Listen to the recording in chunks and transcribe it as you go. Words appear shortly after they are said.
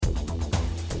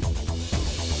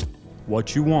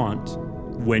what you want,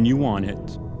 when you want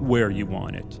it, where you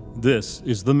want it. This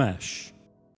is The Mesh.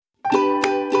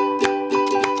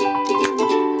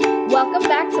 Welcome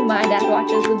back to My Dad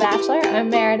Watches The Bachelor. I'm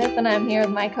Meredith, and I'm here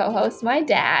with my co-host, my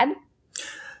dad.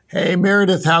 Hey,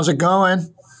 Meredith, how's it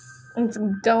going? It's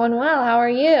going well. How are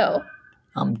you?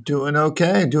 I'm doing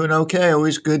okay.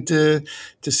 Always good to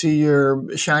see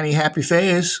your shiny, happy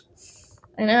face.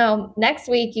 I know. Next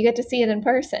week, you get to see it in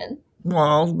person.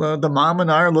 Well, the mom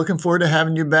and I are looking forward to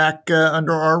having you back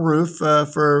under our roof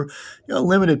for a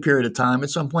limited period of time.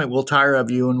 At some point, we'll tire of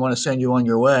you and want to send you on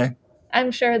your way. I'm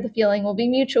sure the feeling will be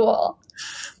mutual.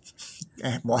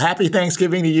 Well, happy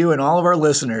Thanksgiving to you and all of our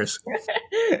listeners.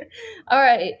 All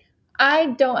right. I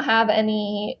don't have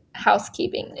any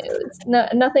housekeeping news.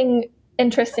 Nothing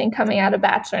interesting coming out of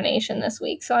Bachelor Nation this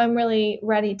week. So I'm really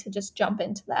ready to just jump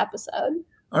into the episode.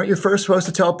 Aren't you first supposed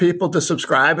to tell people to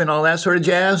subscribe and all that sort of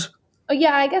jazz? Oh,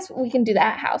 yeah, I guess we can do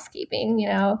that housekeeping,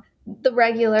 the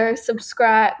regular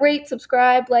rate,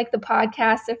 subscribe, like the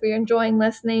podcast. If you're enjoying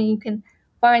listening, you can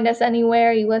find us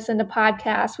anywhere you listen to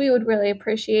podcasts. We would really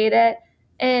appreciate it.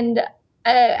 And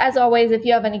as always, if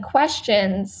you have any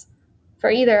questions for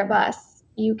either of us,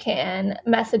 you can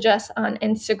message us on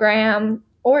Instagram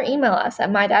or email us at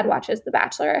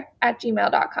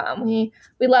mydadwatchesthebachelor@gmail.com. We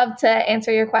love to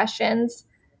answer your questions,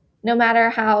 no matter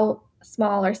how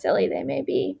small or silly they may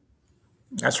be.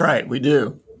 That's right, we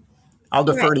do. I'll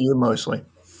defer to you mostly.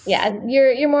 Yeah,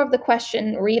 you're more of the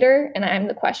question reader, and I'm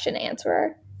the question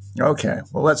answerer. Okay,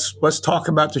 well let's talk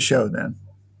about the show then.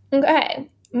 Okay,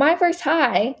 my first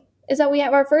high is that we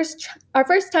have our first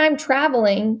time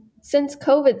traveling since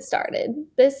COVID started.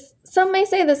 Some may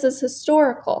say this is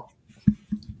historical.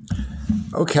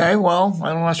 Okay, well,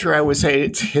 I'm not sure I would say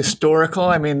it's historical.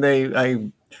 I mean,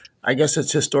 I guess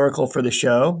it's historical for the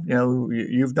show.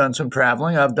 You've done some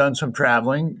traveling. I've done some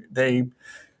traveling. They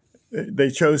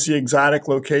chose the exotic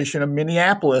location of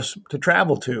Minneapolis to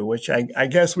travel to, which I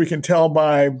guess we can tell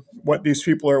by what these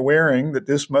people are wearing that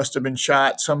this must have been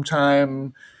shot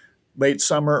sometime late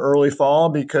summer, early fall,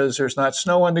 because there's not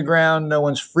snow on the ground. No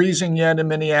one's freezing yet in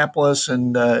Minneapolis,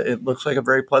 and it looks like a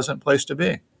very pleasant place to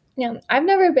be. Yeah, I've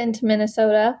never been to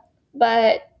Minnesota,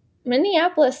 but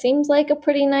Minneapolis seems like a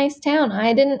pretty nice town.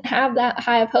 I didn't have that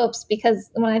high of hopes because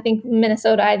when I think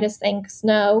Minnesota, I just think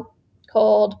snow,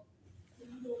 cold,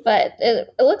 but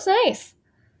it looks nice.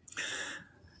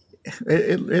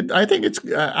 I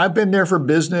think I've been there for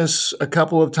business a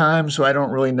couple of times, so I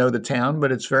don't really know the town,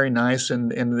 but it's very nice,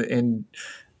 and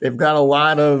they've got a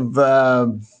lot of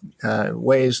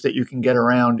ways that you can get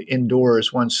around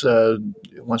indoors once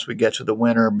we get to the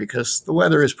winter, because the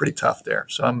weather is pretty tough there.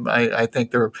 So I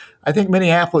think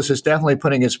Minneapolis is definitely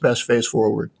putting its best face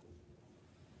forward.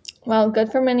 Well,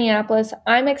 good for Minneapolis.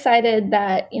 I'm excited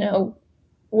that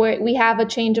we have a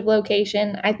change of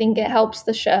location. I think it helps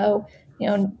the show,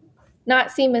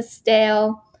 not seem as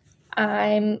stale.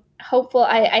 I'm hopeful.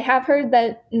 I have heard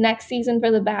that next season for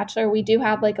The Bachelor, we do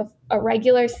have like a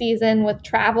regular season with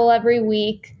travel every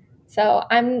week. So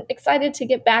I'm excited to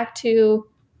get back to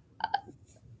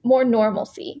more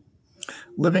normalcy.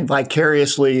 Living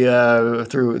vicariously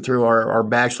through our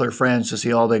Bachelor friends to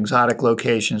see all the exotic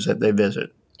locations that they visit.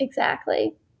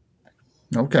 Exactly.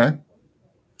 Okay.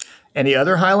 Any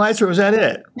other highlights, or was that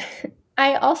it?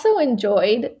 I also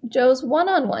enjoyed Joe's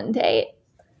one-on-one date.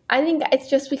 I think it's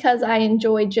just because I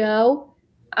enjoy Joe.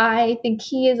 I think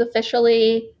he is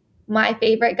officially my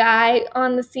favorite guy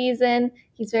on the season.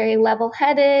 He's very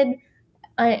level-headed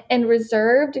and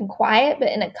reserved and quiet, but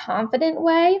in a confident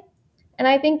way. And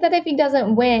I think that if he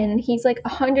doesn't win, he's like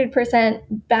 100%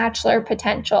 Bachelor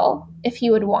potential if he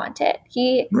would want it.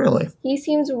 He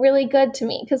seems really good to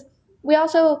me, because we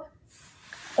also,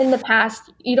 in the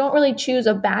past, you don't really choose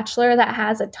a Bachelor that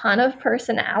has a ton of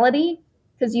personality,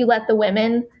 because you let the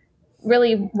women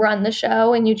really run the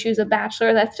show, and you choose a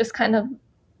Bachelor that's just kind of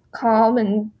calm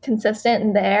and consistent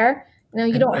and there.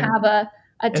 You don't have a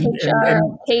Tasha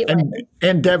or Caitlyn.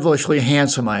 And devilishly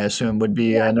handsome, I assume, would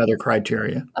be another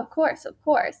criteria. Of course.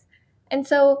 And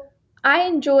so I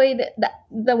enjoyed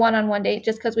the one-on-one date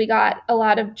just because we got a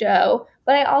lot of Joe,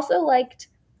 but I also liked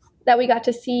that we got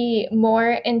to see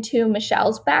more into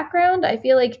Michelle's background. I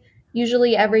feel like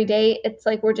usually every date, it's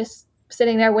like we're just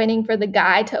sitting there waiting for the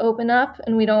guy to open up,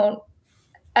 and we don't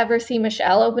ever see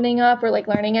Michelle opening up or like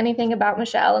learning anything about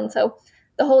Michelle. And so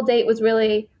the whole date was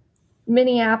really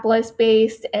Minneapolis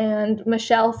based and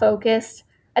Michelle focused.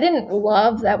 I didn't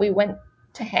love that we went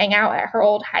to hang out at her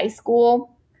old high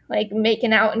school, like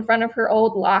making out in front of her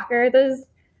old locker. That was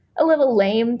a little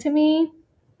lame to me,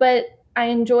 but I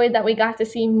enjoyed that we got to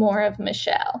see more of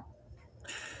Michelle.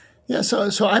 Yeah,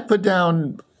 so I put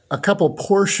down a couple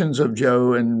portions of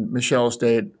Joe and Michelle's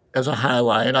date as a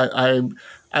highlight.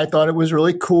 I thought it was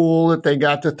really cool that they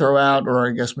got to throw out, or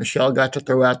I guess Michelle got to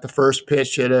throw out the first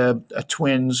pitch at a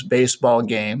Twins baseball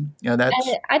game. That's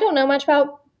I don't know much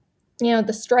about,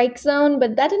 the strike zone,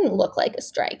 but that didn't look like a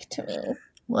strike to me.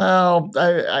 well,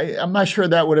 I'm not sure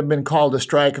that would have been called a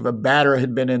strike if a batter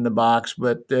had been in the box,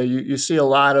 but you see a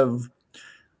lot of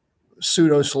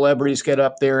pseudo celebrities get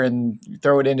up there and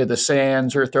throw it into the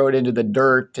sands or throw it into the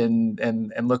dirt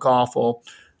and look awful.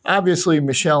 Obviously,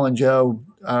 Michelle and Joe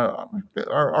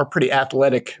are pretty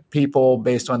athletic people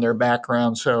based on their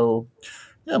background, so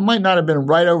it might not have been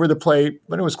right over the plate,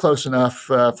 but it was close enough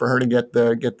for her to get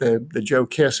the Joe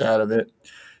kiss out of it.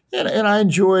 And I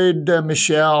enjoyed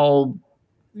Michelle,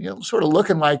 sort of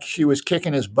looking like she was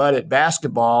kicking his butt at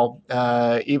basketball,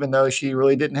 even though she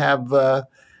really didn't have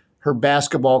her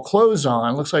basketball clothes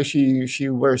on. Looks like she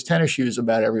wears tennis shoes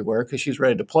about everywhere because she's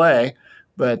ready to play.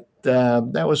 But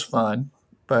that was fun.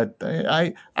 But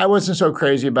I wasn't so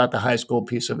crazy about the high school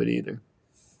piece of it either.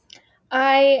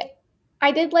 I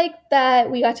did like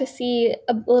that we got to see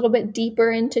a little bit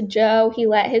deeper into Joe. He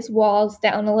let his walls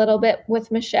down a little bit with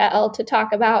Michelle to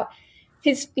talk about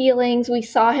his feelings. We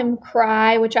saw him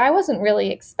cry, which I wasn't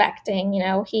really expecting.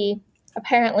 He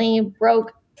apparently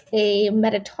broke a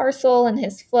metatarsal in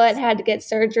his foot, had to get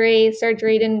surgery.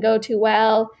 Surgery didn't go too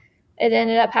well. It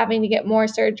ended up having to get more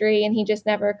surgery, and he just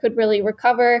never could really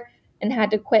recover and had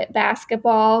to quit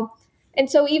basketball. And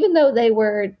so even though they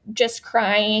were just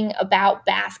crying about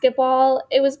basketball,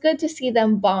 it was good to see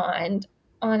them bond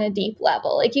on a deep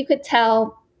level. Like you can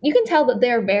tell that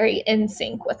they're very in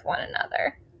sync with one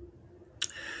another.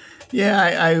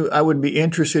 Yeah, I would be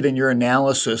interested in your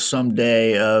analysis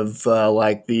someday of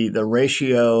like the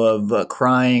ratio of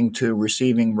crying to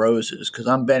receiving roses, because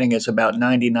I'm betting it's about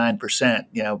 99%.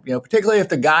 Particularly if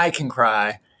the guy can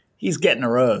cry, he's getting a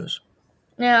rose.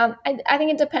 Yeah, I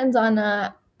think it depends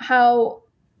on how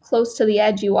close to the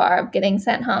edge you are of getting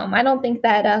sent home. I don't think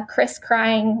that Chris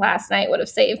crying last night would have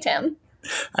saved him.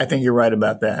 I think you're right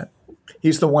about that.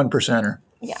 He's the 1%er.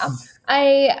 Yeah.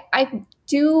 I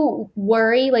do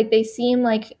worry, like they seem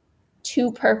like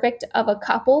too perfect of a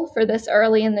couple for this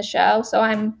early in the show. So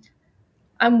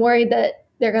I'm worried that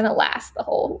they're going to last the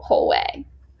whole way.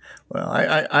 Well,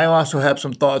 I also have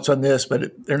some thoughts on this,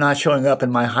 but they're not showing up in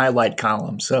my highlight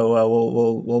column, so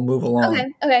we'll move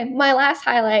along. Okay. My last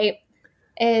highlight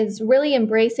is really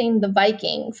embracing the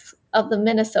Vikings of the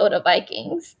Minnesota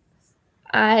Vikings.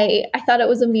 I thought it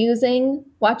was amusing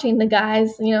watching the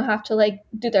guys, have to like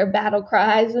do their battle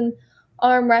cries and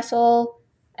arm wrestle,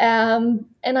 and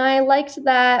I liked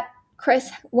that Chris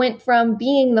went from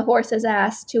being the horse's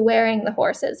ass to wearing the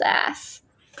horse's ass.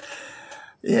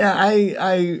 Yeah,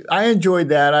 I enjoyed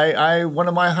that. I one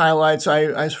of my highlights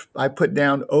I put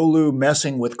down Olu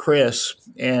messing with Chris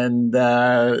and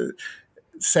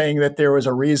saying that there was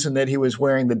a reason that he was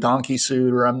wearing the donkey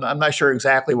suit, or I'm not sure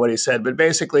exactly what he said, but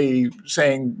basically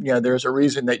saying there's a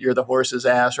reason that you're the horse's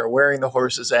ass or wearing the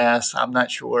horse's ass. I'm not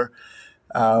sure.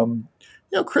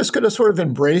 Chris could have sort of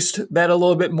embraced that a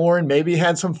little bit more and maybe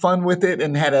had some fun with it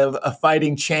and had a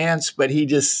fighting chance, but he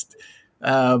just.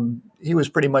 He was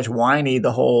pretty much whiny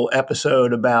the whole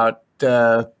episode about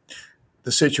the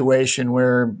situation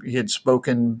where he had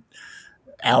spoken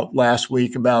out last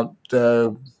week about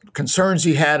the concerns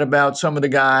he had about some of the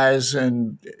guys,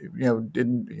 and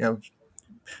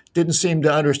didn't seem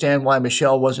to understand why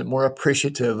Michelle wasn't more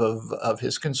appreciative of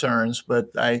his concerns. But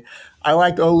I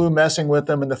liked Olu messing with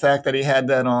him and the fact that he had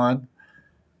that on.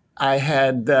 I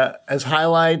had as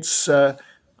highlights. I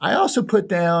also put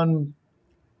down.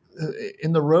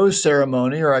 In the rose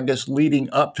ceremony, or I guess leading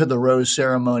up to the rose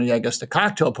ceremony, I guess the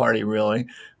cocktail party, really,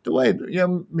 the way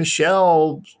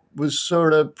Michelle was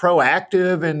sort of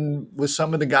proactive and with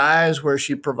some of the guys, where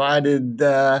she provided,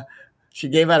 she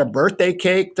gave out a birthday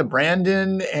cake to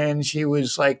Brandon, and she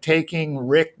was like taking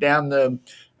Rick out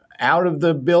of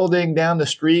the building down the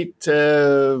street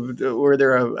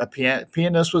where a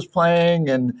pianist was playing,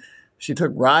 and she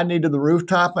took Rodney to the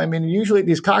rooftop. I mean, usually at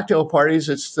these cocktail parties,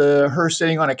 it's her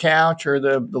sitting on a couch or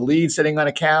the lead sitting on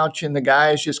a couch and the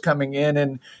guys just coming in.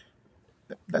 And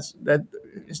that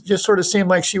it just sort of seemed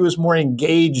like she was more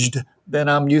engaged than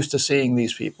I'm used to seeing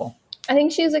these people. I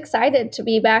think she's excited to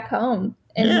be back home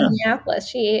in Minneapolis.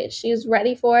 She's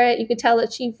ready for it. You could tell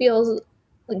that she feels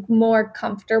like more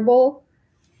comfortable.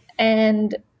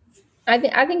 And I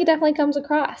think it definitely comes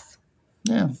across.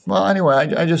 Yeah. Well,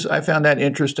 anyway, I found that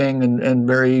interesting and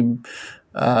very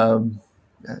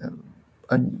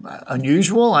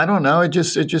unusual. I don't know. It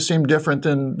just seemed different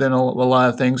than a lot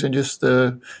of things, and just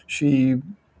she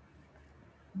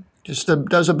Just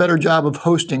does a better job of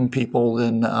hosting people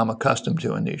than I'm accustomed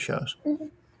to in these shows.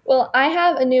 Well, I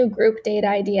have a new group date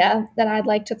idea that I'd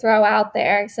like to throw out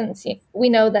there since we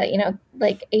know that,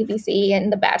 like ABC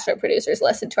and the Bachelor producers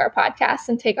listen to our podcast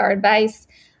and take our advice.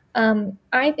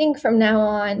 I think from now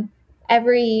on,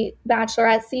 every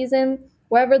Bachelorette season,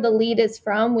 wherever the lead is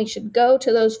from, we should go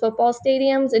to those football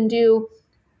stadiums and do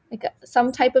like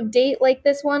some type of date like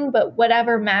this one, but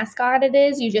whatever mascot it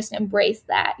is, you just embrace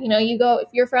that. You go, if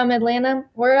you're from Atlanta,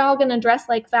 we're all going to dress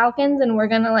like Falcons and we're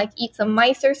going to like eat some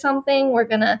mice or something.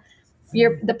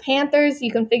 You're the Panthers,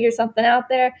 you can figure something out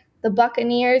there. The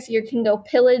Buccaneers, you can go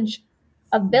pillage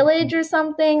a village or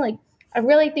something. Like, I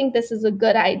really think this is a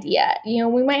good idea.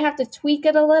 We might have to tweak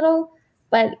it a little,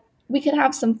 but we could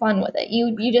have some fun with it.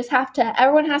 You just have to,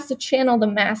 everyone has to channel the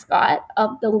mascot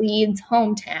of the lead's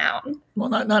hometown. Well,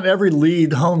 not every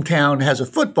lead hometown has a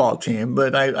football team,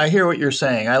 but I hear what you're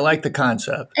saying. I like the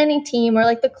concept. Any team or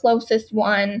like the closest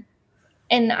one.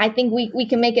 And I think we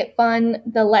can make it fun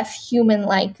the less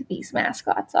human-like these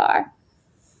mascots are.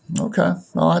 Okay.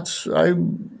 Well,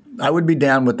 I would be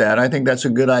down with that. I think that's a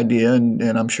good idea, and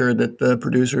I'm sure that the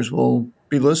producers will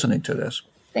be listening to this.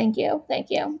 Thank you. Thank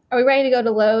you. Are we ready to go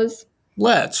to lows?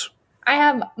 Let's. I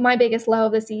have my biggest low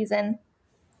of the season.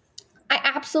 I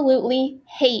absolutely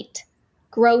hate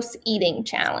gross eating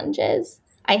challenges.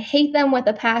 I hate them with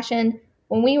a passion.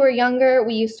 When we were younger,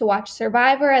 we used to watch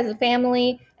Survivor as a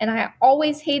family, and I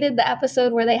always hated the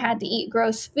episode where they had to eat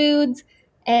gross foods,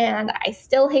 and I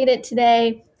still hate it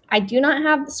today. I do not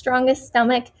have the strongest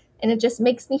stomach, and it just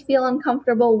makes me feel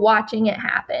uncomfortable watching it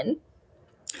happen.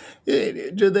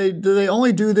 Do they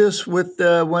only do this with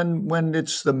when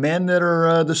it's the men that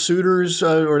are the suitors,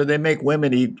 or do they make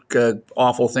women eat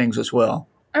awful things as well?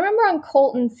 I remember on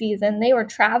Colton's season, they were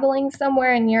traveling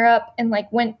somewhere in Europe and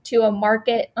like went to a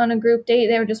market on a group date.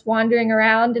 They were just wandering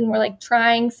around and were like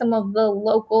trying some of the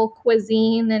local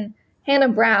cuisine. And Hannah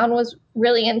Brown was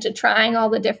really into trying all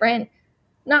the different,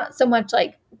 not so much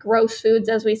like gross foods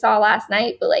as we saw last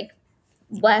night, but like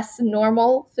less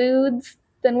normal foods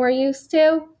than we're used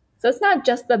to. So it's not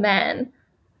just the men.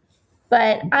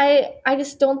 But I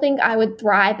just don't think I would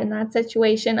thrive in that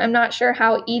situation. I'm not sure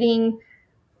how eating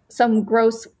some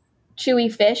gross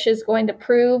chewy fish is going to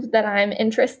prove that I'm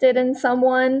interested in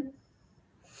someone.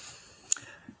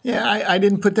 Yeah, I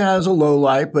didn't put that as a low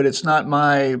light, but it's not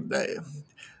my.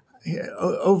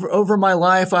 Over my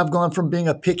life, I've gone from being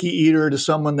a picky eater to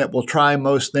someone that will try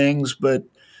most things, but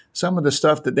some of the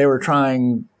stuff that they were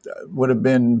trying would have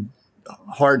been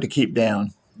hard to keep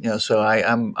down. So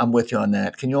I'm with you on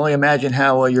that. Can you only imagine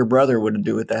how your brother would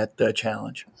do with that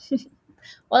challenge?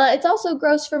 Well, it's also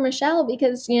gross for Michelle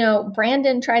because,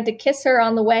 Brandon tried to kiss her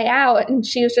on the way out and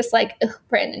she was just like, ugh,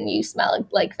 Brandon, you smell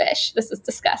like fish. This is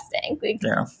disgusting.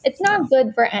 It's not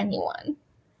good for anyone.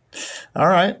 All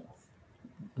right.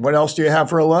 What else do you have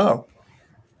for a low?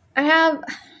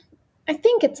 I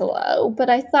think it's a low, but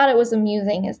I thought it was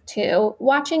amusing as too.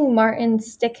 Watching Martin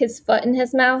stick his foot in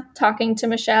his mouth, talking to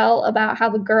Michelle about how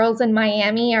the girls in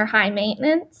Miami are high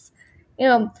maintenance.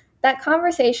 That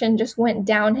conversation just went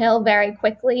downhill very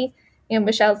quickly.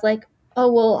 Michelle's like,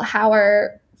 oh, well, how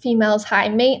are females high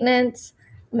maintenance?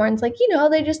 Martin's like,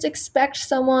 they just expect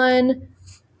someone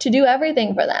to do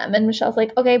everything for them. And Michelle's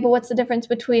like, okay, but what's the difference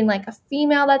between like a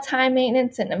female that's high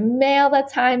maintenance and a male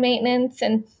that's high maintenance?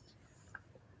 And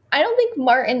I don't think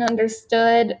Martin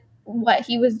understood what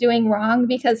he was doing wrong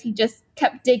because he just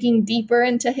kept digging deeper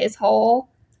into his hole.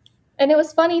 And it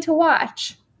was funny to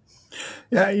watch.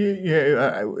 Yeah,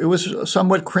 it was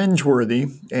somewhat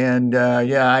cringeworthy. And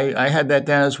I had that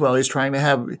down as well.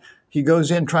 He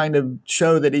goes in trying to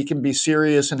show that he can be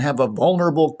serious and have a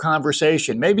vulnerable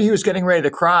conversation. Maybe he was getting ready to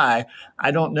cry.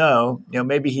 I don't know.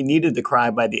 Maybe he needed to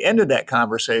cry by the end of that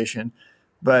conversation.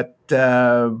 But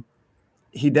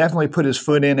he definitely put his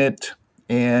foot in it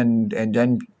and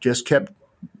then just kept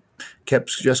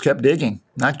digging.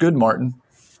 Not good, Martin.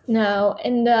 No,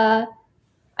 and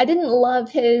I didn't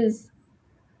love his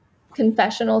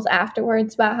confessionals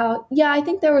afterwards about how, I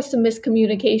think there was some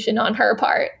miscommunication on her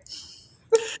part.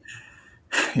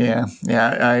 Yeah.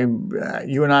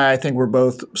 You and I think we're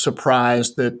both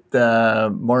surprised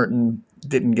that Martin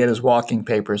didn't get his walking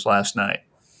papers last night.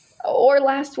 Or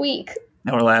last week.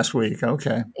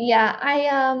 Okay.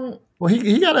 Yeah, Well,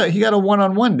 he got a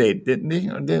one-on-one date, didn't he?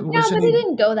 But it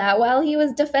didn't go that well. He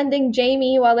was defending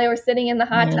Jamie while they were sitting in the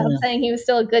hot tub, saying he was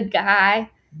still a good guy.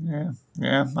 Yeah.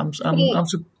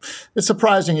 It's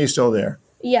surprising he's still there.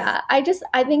 Yeah, I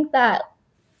think that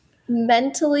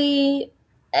mentally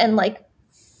and like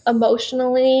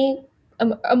emotionally,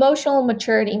 emotional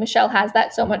maturity. Michelle has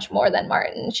that so much more than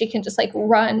Martin. She can just like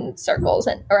run circles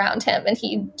around him, and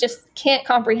he just can't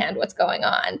comprehend what's going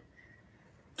on.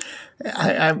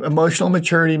 Emotional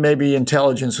maturity, maybe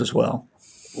intelligence as well.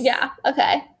 Yeah.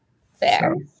 Okay.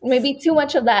 Fair. So, maybe too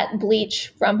much of that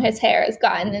bleach from his hair has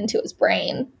gotten into his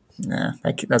brain. Yeah,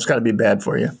 that's got to be bad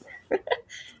for you.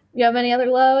 You have any other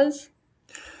lows?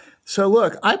 So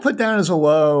look, I put down as a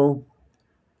low.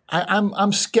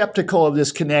 I'm skeptical of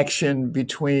this connection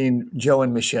between Joe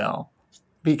and Michelle,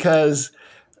 because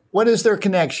what is their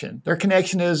connection? Their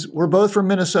connection is we're both from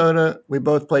Minnesota. We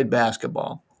both played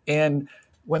basketball. And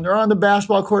when they're on the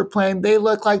basketball court playing, they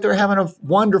look like they're having a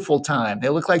wonderful time. They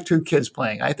look like two kids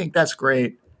playing. I think that's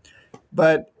great.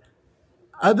 But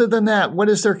other than that, what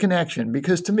is their connection?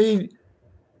 Because to me,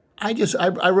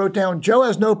 I wrote down, Joe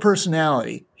has no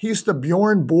personality. He's the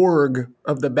Bjorn Borg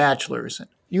of The Bachelors.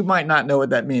 You might not know what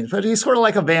that means, but he's sort of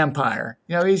like a vampire.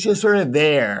 You know, he's just sort of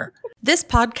there. This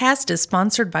podcast is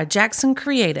sponsored by Jackson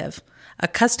Creative, a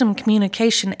custom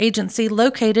communication agency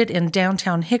located in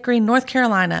downtown Hickory, North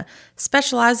Carolina,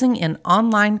 specializing in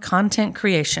online content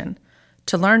creation.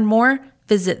 To learn more,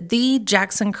 visit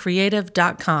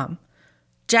thejacksoncreative.com.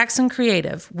 Jackson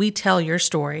Creative, we tell your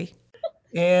story.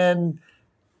 And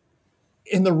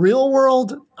in the real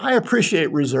world, I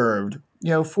appreciate reserved.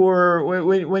 You know, for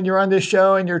when you're on this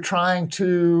show and you're trying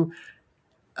to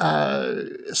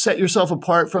set yourself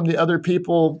apart from the other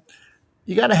people,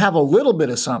 you got to have a little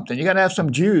bit of something. You got to have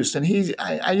some juice. And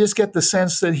I just get the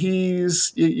sense that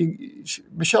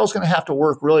Michelle's going to have to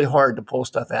work really hard to pull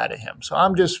stuff out of him. So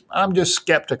I'm just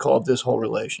skeptical of this whole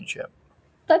relationship.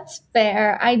 That's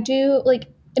fair. I do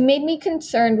it made me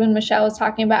concerned when Michelle was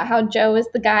talking about how Joe is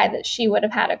the guy that she would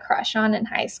have had a crush on in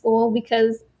high school,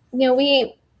 because, you know,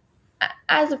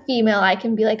 as a female, I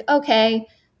can be like, okay,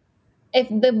 if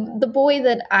the boy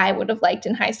that I would have liked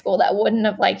in high school that wouldn't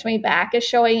have liked me back is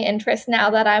showing interest now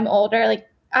that I'm older, like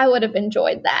I would have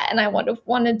enjoyed that and I would have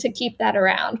wanted to keep that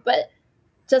around. But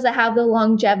does it have the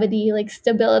longevity, like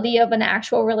stability of an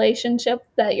actual relationship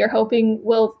that you're hoping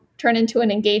will turn into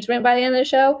an engagement by the end of the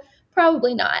show?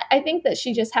 Probably not. I think that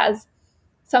she just has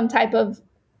some type of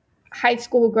high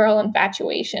school girl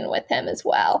infatuation with him as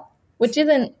well, which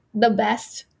isn't the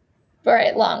best for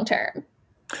it long term.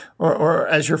 Or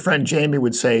as your friend Jamie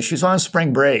would say, she's on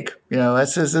spring break. You know,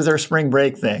 this is her spring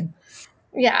break thing.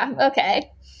 Yeah. Okay.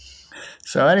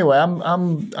 So anyway,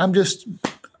 I'm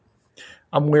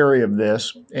wary of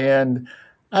this, and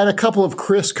I had a couple of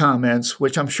Chris comments,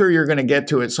 which I'm sure you're going to get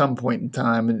to at some point in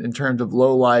time, in terms of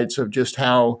lowlights of just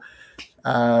how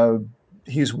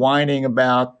he's whining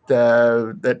about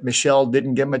that Michelle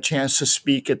didn't give him a chance to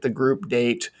speak at the group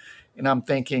date. And I'm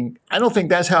thinking, I don't think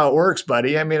that's how it works,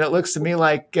 buddy. I mean, it looks to me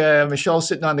like Michelle's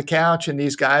sitting on the couch and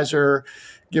these guys are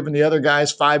giving the other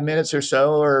guys 5 minutes or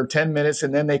so, or 10 minutes,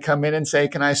 and then they come in and say,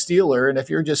 can I steal her? And if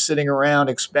you're just sitting around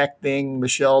expecting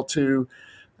Michelle to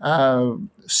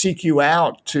seek you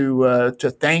out to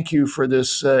thank you for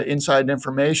this inside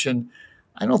information,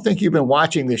 I don't think you've been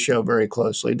watching this show very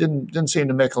closely. It didn't seem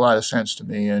to make a lot of sense to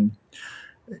me. And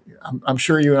I'm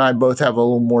sure you and I both have a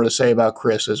little more to say about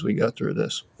Chris as we go through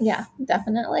this. Yeah,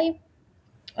 definitely.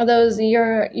 Are those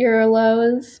your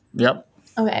lows? Yep.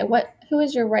 Okay. Who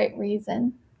is your right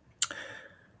reason?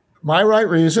 My right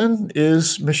reason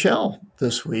is Michelle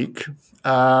this week.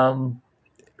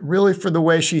 Really for the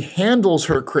way she handles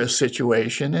her Chris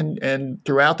situation. And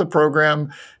throughout the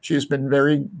program, she's been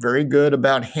very, very good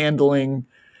about handling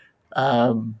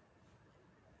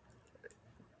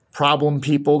problem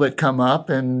people that come up,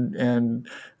 and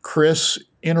Chris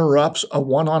interrupts a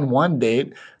one-on-one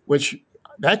date, which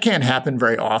that can't happen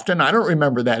very often. I don't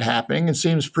remember that happening. It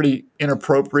seems pretty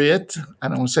inappropriate. I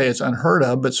don't want to say it's unheard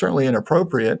of, but certainly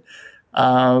inappropriate.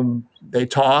 They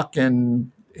talk,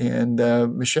 and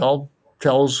Michelle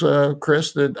tells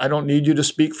Chris that I don't need you to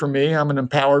speak for me. I'm an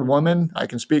empowered woman. I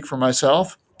can speak for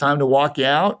myself. Time to walk you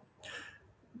out.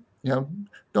 You know,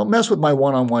 don't mess with my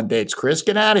one-on-one dates, Chris.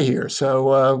 Get out of here.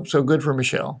 So good for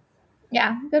Michelle.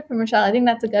 Yeah, good for Michelle. I think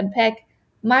that's a good pick.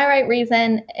 My right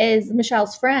reason is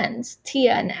Michelle's friends,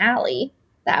 Tia and Allie,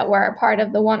 that were a part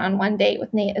of the one-on-one date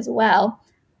with Nate as well.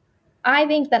 I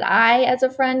think that I, as a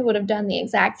friend, would have done the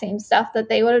exact same stuff that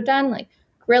they would have done, like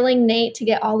grilling Nate to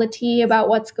get all the tea about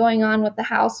what's going on with the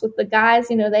house with the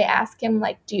guys. You know, they ask him,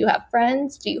 like, do you have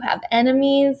friends? Do you have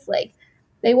enemies? Like,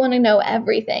 they want to know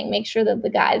everything, make sure that the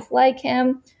guys like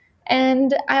him.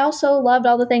 And I also loved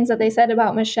all the things that they said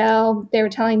about Michelle. They were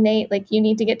telling Nate, like, you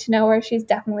need to get to know her. She's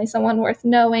definitely someone worth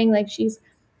knowing. Like, she's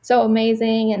so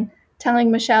amazing. And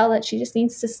telling Michelle that she just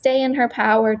needs to stay in her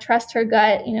power, trust her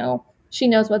gut. You know, she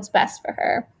knows what's best for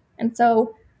her. And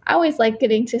so I always like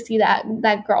getting to see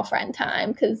that girlfriend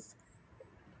time because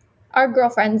our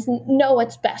girlfriends know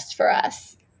what's best for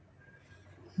us.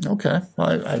 Okay.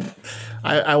 Well,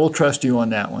 I will trust you on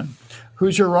that one.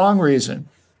 Who's your wrong reason?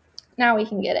 Now we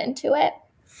can get into it.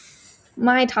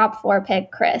 My top 4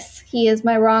 pick, Chris. He is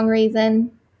my wrong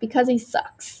reason because he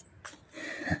sucks.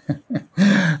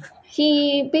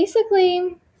 He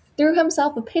basically threw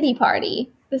himself a pity party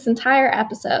this entire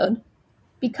episode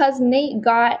because Nate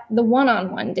got the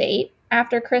one-on-one date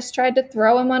after Chris tried to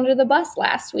throw him under the bus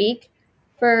last week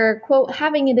for, quote,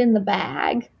 having it in the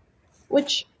bag,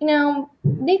 which,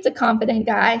 Nate's a confident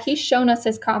guy. He's shown us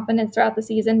his confidence throughout the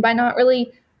season by not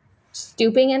really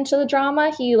stooping into the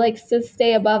drama. He likes to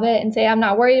stay above it and say, I'm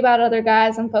not worried about other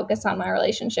guys. I'm focused on my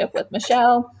relationship with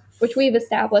Michelle, which we've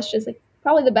established is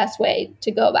probably the best way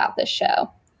to go about this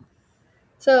show.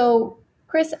 So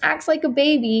Chris acts like a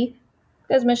baby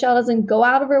because Michelle doesn't go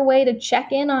out of her way to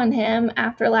check in on him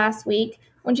after last week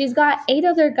when she's got 8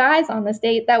 other guys on this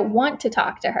date that want to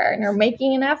talk to her and are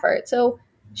making an effort. So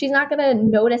she's not going to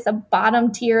notice a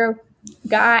bottom tier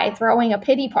guy throwing a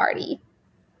pity party.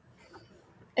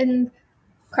 And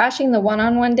crashing the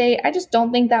one-on-one date, I just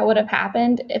don't think that would have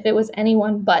happened if it was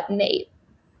anyone but Nate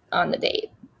on the date.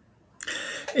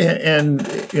 And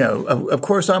of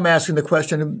course, I'm asking the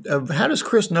question of how does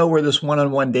Chris know where this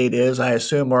one-on-one date is? I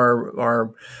assume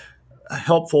our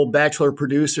helpful Bachelor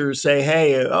producers say,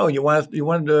 "Hey, you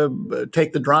wanted to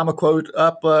take the drama quotient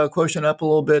up a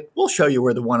little bit? We'll show you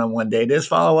where the one-on-one date is.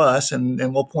 Follow us,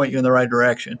 and we'll point you in the right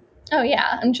direction." Oh,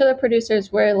 yeah. I'm sure the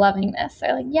producers were loving this.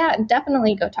 They're like, yeah,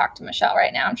 definitely go talk to Michelle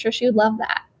right now. I'm sure she would love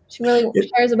that. She really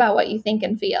cares about what you think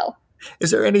and feel.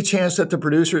 Is there any chance that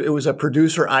it was a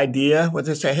producer idea where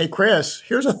they say, hey, Chris,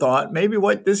 here's a thought. Maybe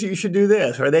you should do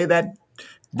this. Are they that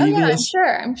devious? Oh,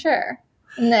 yeah, I'm sure.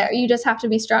 And there, you just have to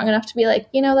be strong enough to be like,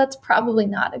 that's probably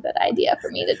not a good idea for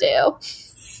me to do.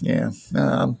 Yeah.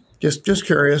 Just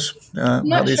curious I'm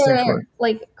not sure.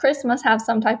 Like, Chris must have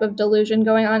some type of delusion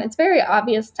going on. It's very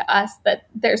obvious to us that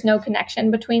there's no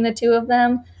connection between the two of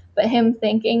them, but him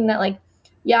thinking that, like,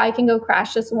 yeah, I can go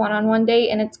crash this one-on-one date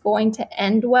and it's going to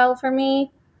end well for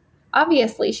me.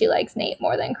 Obviously, she likes Nate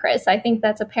more than Chris. I think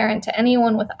that's apparent to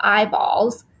anyone with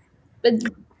eyeballs. But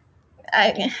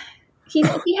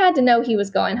he had to know he was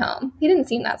going home. He didn't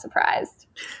seem that surprised.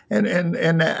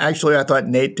 And actually, I thought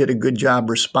Nate did a good job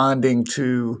responding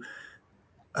to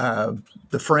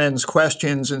the friends'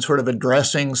 questions and sort of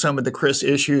addressing some of the Chris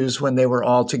issues when they were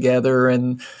all together.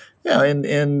 And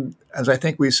and as I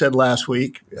think we said last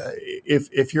week,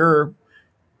 if you're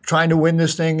trying to win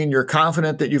this thing and you're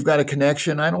confident that you've got a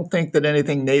connection, I don't think that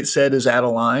anything Nate said is out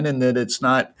of line, and that it's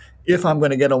not, if I'm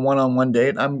going to get a one-on-one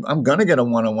date, I'm going to get a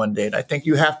one-on-one date. I think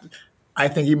you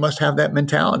must have that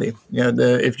mentality.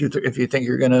 If you think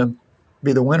you're going to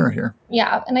be the winner here.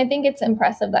 Yeah, and I think it's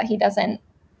impressive that he doesn't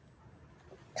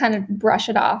kind of brush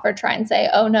it off or try and say,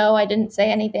 "Oh no, I didn't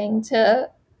say anything," to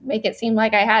make it seem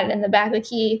like I had it in the bag. Like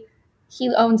he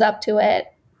owns up to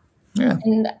it. Yeah,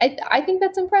 and I think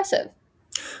that's impressive.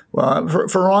 Well,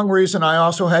 for wrong reason, I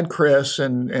also had Chris,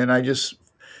 and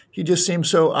he just seems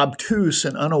so obtuse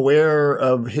and unaware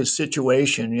of his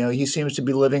situation. He seems to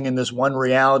be living in this one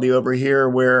reality over here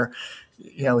where,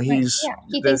 he thinks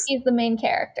he's the main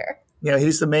character.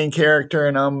 He's the main character,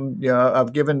 and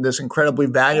I've given this incredibly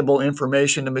valuable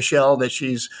information to Michelle that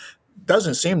she's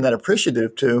doesn't seem that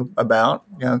appreciative about.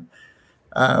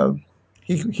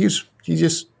 He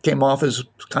just came off as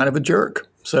kind of a jerk.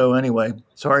 So anyway,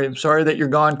 sorry that you're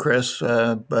gone, Chris.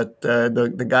 But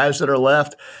the guys that are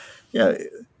left,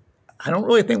 I don't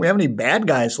really think we have any bad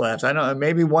guys left. I know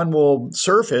maybe one will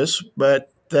surface,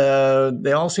 but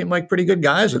they all seem like pretty good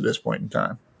guys at this point in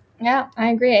time. Yeah, I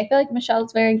agree. I feel like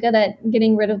Michelle's very good at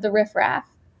getting rid of the riffraff.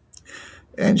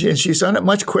 And she's done it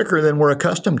much quicker than we're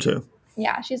accustomed to.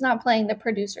 Yeah, she's not playing the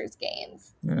producer's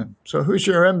games. Yeah. So who's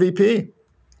your MVP?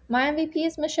 My MVP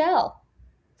is Michelle.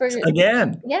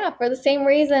 Again? Yeah, for the same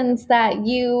reasons that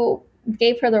you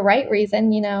gave her the right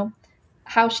reason,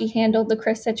 how she handled the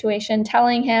Chris situation,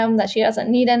 telling him that she doesn't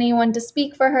need anyone to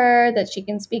speak for her, that she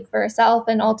can speak for herself,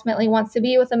 and ultimately wants to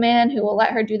be with a man who will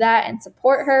let her do that and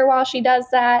support her while she does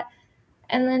that.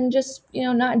 And then just,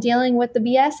 not dealing with the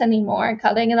BS anymore,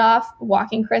 cutting it off,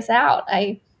 walking Chris out.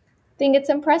 I think it's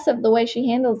impressive the way she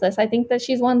handles this. I think that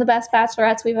she's one of the best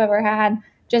bachelorettes we've ever had,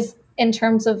 just in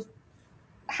terms of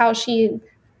how she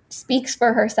speaks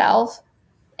for herself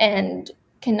and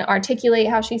can articulate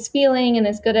how she's feeling and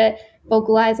is good at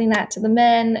vocalizing that to the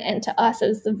men and to us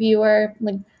as the viewer.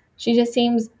 Like, she just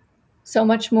seems so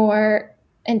much more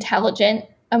intelligent,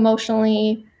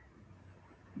 emotionally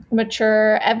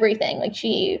mature, everything. Like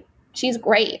she's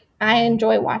great. I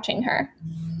enjoy watching her.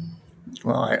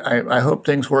 Well, I hope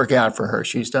things work out for her.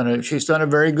 She's done a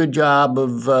very good job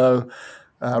of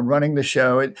running the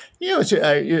show. It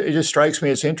just strikes me.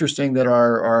 It's interesting that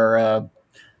our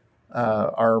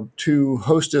two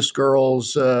hostess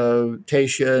girls,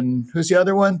 Tasha and who's the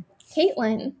other one?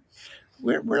 Caitlin.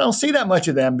 We don't see that much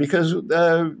of them because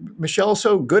Michelle's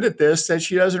so good at this that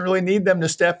she doesn't really need them to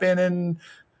step in and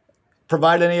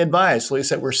provide any advice, at least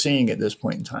that we're seeing at this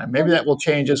point in time. Maybe that will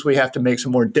change as we have to make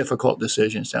some more difficult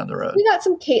decisions down the road. We got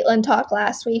some Caitlin talk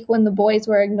last week when the boys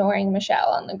were ignoring Michelle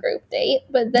on the group date.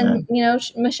 But then,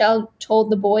 Michelle told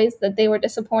the boys that they were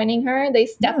disappointing her. They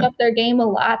stepped up their game a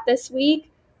lot this week,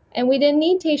 and we didn't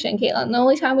need Tasha and Caitlin. The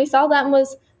only time we saw them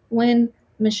was when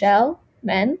Michelle,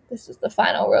 this is the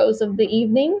final rose of the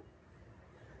evening.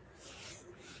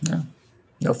 Yeah.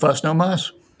 No fuss, no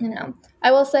muss.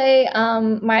 I will say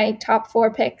my top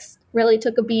 4 picks really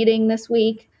took a beating this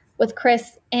week with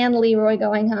Chris and Leroy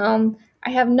going home. I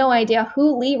have no idea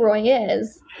who Leroy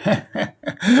is.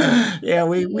 Yeah,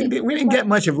 we didn't get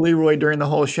much of Leroy during the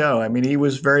whole show. I mean, he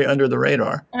was very under the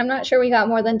radar. I'm not sure we got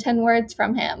more than 10 words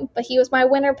from him, but he was my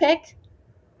winner pick.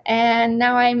 And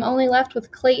now I'm only left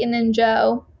with Clayton and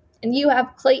Joe. And you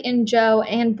have Clayton, Joe,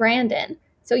 and Brandon.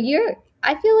 So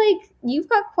I feel like you've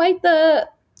got quite the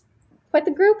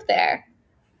group there.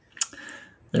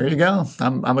 There you go.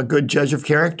 I'm a good judge of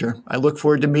character. I look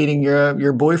forward to meeting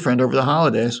your boyfriend over the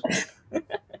holidays.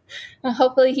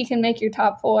 Hopefully he can make your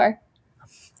top 4.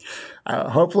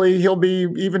 Hopefully he'll be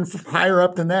even higher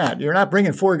up than that. You're not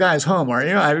bringing 4 guys home, are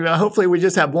you? Hopefully we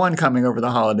just have 1 coming over the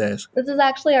holidays. This is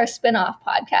actually our spin-off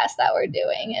podcast that we're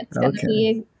doing. It's going to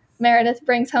be Meredith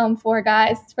brings home 4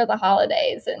 guys for the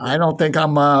holidays. And I don't think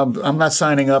I'm not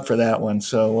signing up for that one.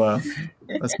 So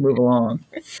let's move along.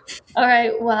 All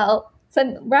right. Well,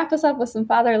 so wrap us up with some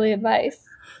fatherly advice.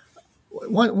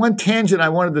 One tangent I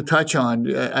wanted to touch on,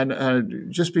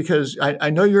 just because I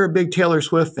know you're a big Taylor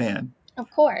Swift fan. Of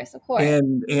course.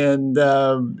 And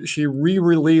she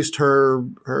re-released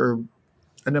an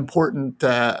important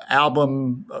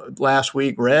album last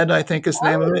week. Red, I think is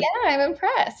the name of it. Yeah, I'm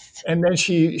impressed. And then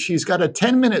she's got a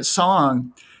 10-minute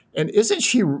song. And isn't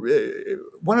she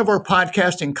one of our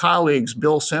podcasting colleagues,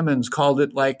 Bill Simmons, called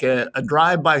it like a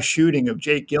drive-by shooting of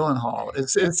Jake Gyllenhaal?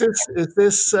 Is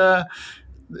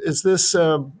this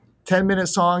 10-minute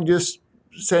song just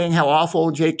saying how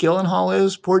awful Jake Gyllenhaal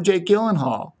is? Poor Jake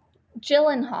Gyllenhaal.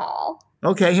 Gyllenhaal.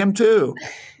 Okay, him too.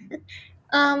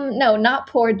 No, not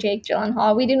poor Jake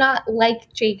Gyllenhaal. We do not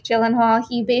like Jake Gyllenhaal.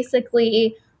 He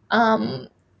basically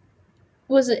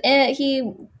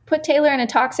he put Taylor in a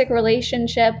toxic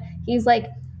relationship. He's like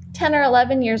 10 or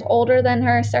 11 years older than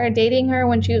her, started dating her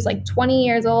when she was like 20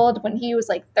 years old, when he was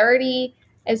like 30.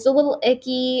 It's a little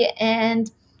icky. And,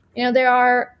 there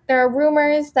are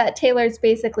rumors that Taylor's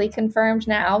basically confirmed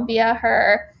now via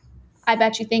her I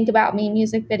Bet You Think About Me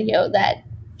music video that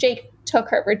Jake took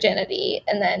her virginity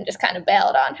and then just kind of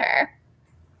bailed on her,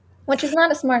 which is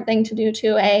not a smart thing to do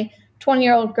to a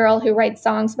 20-year-old girl who writes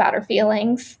songs about her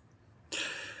feelings.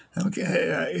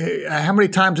 Okay. How many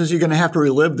times is he going to have to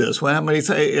relive this? How many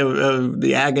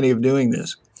the agony of doing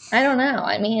this? I don't know.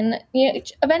 I mean,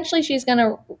 eventually she's going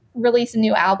to release a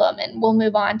new album and we'll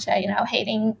move on to,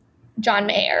 hating John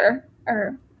Mayer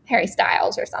or Harry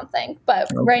Styles or something.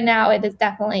 But right now it is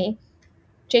definitely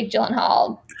Jake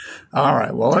Gyllenhaal. All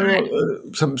right. Well,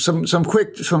 some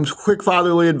quick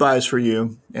fatherly advice for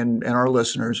you and our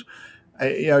listeners.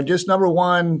 Just number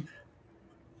one,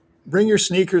 bring your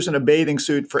sneakers and a bathing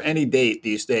suit for any date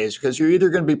these days because you're either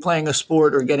going to be playing a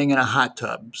sport or getting in a hot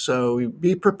tub. So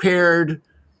be prepared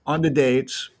on the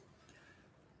dates.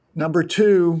 Number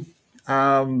two,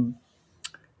 I'm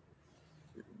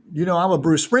a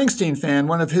Bruce Springsteen fan.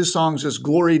 One of his songs is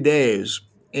Glory Days.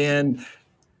 And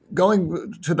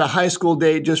going to the high school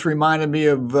date just reminded me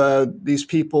of these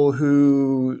people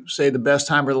who say the best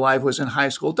time of their life was in high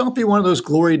school. Don't be one of those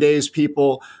glory days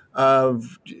people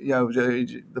of,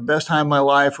 the best time of my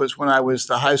life was when I was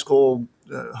the high school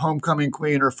homecoming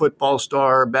queen or football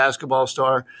star or basketball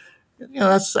star.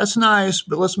 That's nice,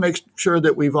 but let's make sure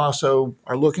that we've also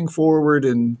are looking forward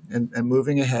and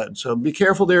moving ahead. So be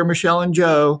careful there, Michelle and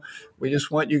Joe. We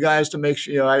just want you guys to make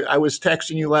sure. I was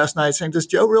texting you last night saying, does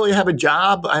Joe really have a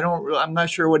job? I'm not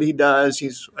sure what he does.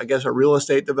 He's, I guess, a real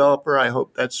estate developer. I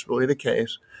hope that's really the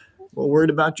case. We're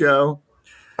worried about Joe.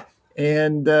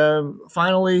 And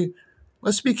finally,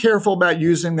 let's be careful about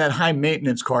using that high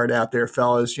maintenance card out there,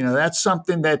 fellas. That's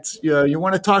something that you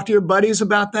want to talk to your buddies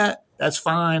about that. That's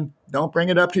fine. Don't bring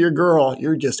it up to your girl.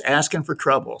 You're just asking for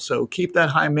trouble. So keep that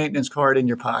high maintenance card in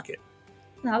your pocket.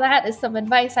 Now that is some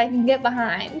advice I can get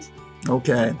behind.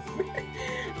 Okay.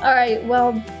 All right.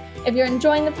 Well, If you're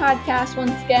enjoying the podcast,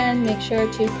 once again, make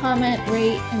sure to comment,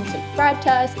 rate, and subscribe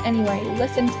to us anywhere you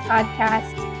listen to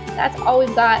podcasts. That's all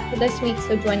we've got for this week,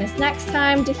 so join us next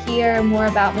time to hear more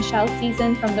about Michelle's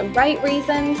season from the right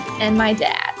reasons and my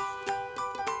dad's.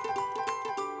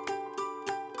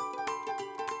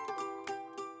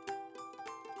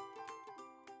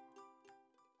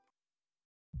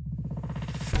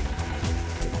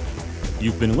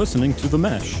 You've been listening to The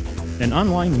Mesh, an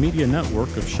online media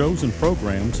network of shows and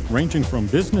programs ranging from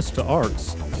business to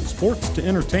arts, sports to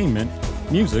entertainment,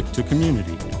 music to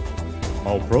community.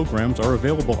 All programs are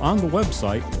available on the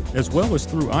website as well as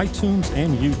through iTunes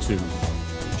and YouTube.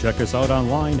 Check us out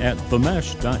online at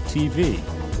themesh.tv.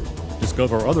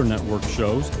 Discover other network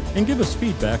shows and give us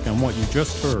feedback on what you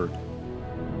just heard.